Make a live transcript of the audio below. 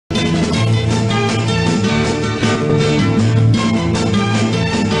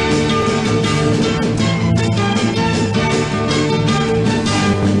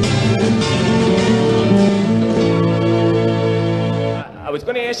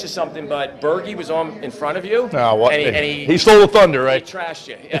ask you something, but Bergie was on in front of you. No, what? And He stole the thunder, right? He trashed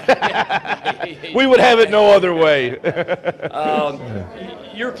you. Yeah. We would have it no other way.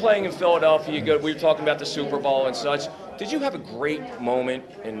 You're playing in Philadelphia. We were talking about the Super Bowl and such. Did you have a great moment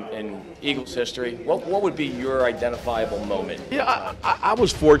in Eagles history? What would be your identifiable moment? Yeah, I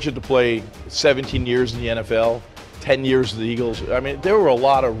was fortunate to play 17 years in the NFL, 10 years with the Eagles. I mean, there were a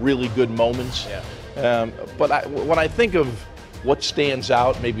lot of really good moments. Yeah. But when I think of what stands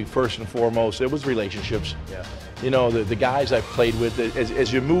out, maybe first and foremost, it was relationships. Yeah. You know, the guys I played with,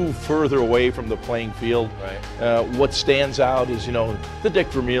 as you move further away from the playing field, right. What stands out is, you know, the Dick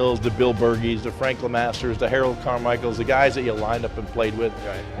Vermeils, the Bill Bergies, the Frank LeMasters, the Harold Carmichaels, the guys that you lined up and played with.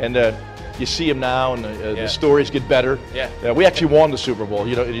 Right. And you see them now, and the stories get better. Yeah. We actually won the Super Bowl.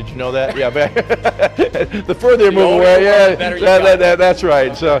 You know, did you know that? Yeah. The further you move older away, the better you got. that's right.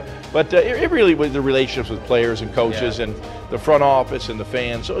 Okay. So, but it really was the relationships with players and coaches and the front office and the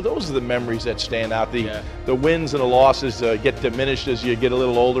fans. So those are the memories that stand out. The wins and the losses get diminished as you get a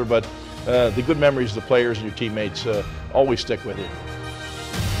little older, but the good memories of the players and your teammates always stick with you.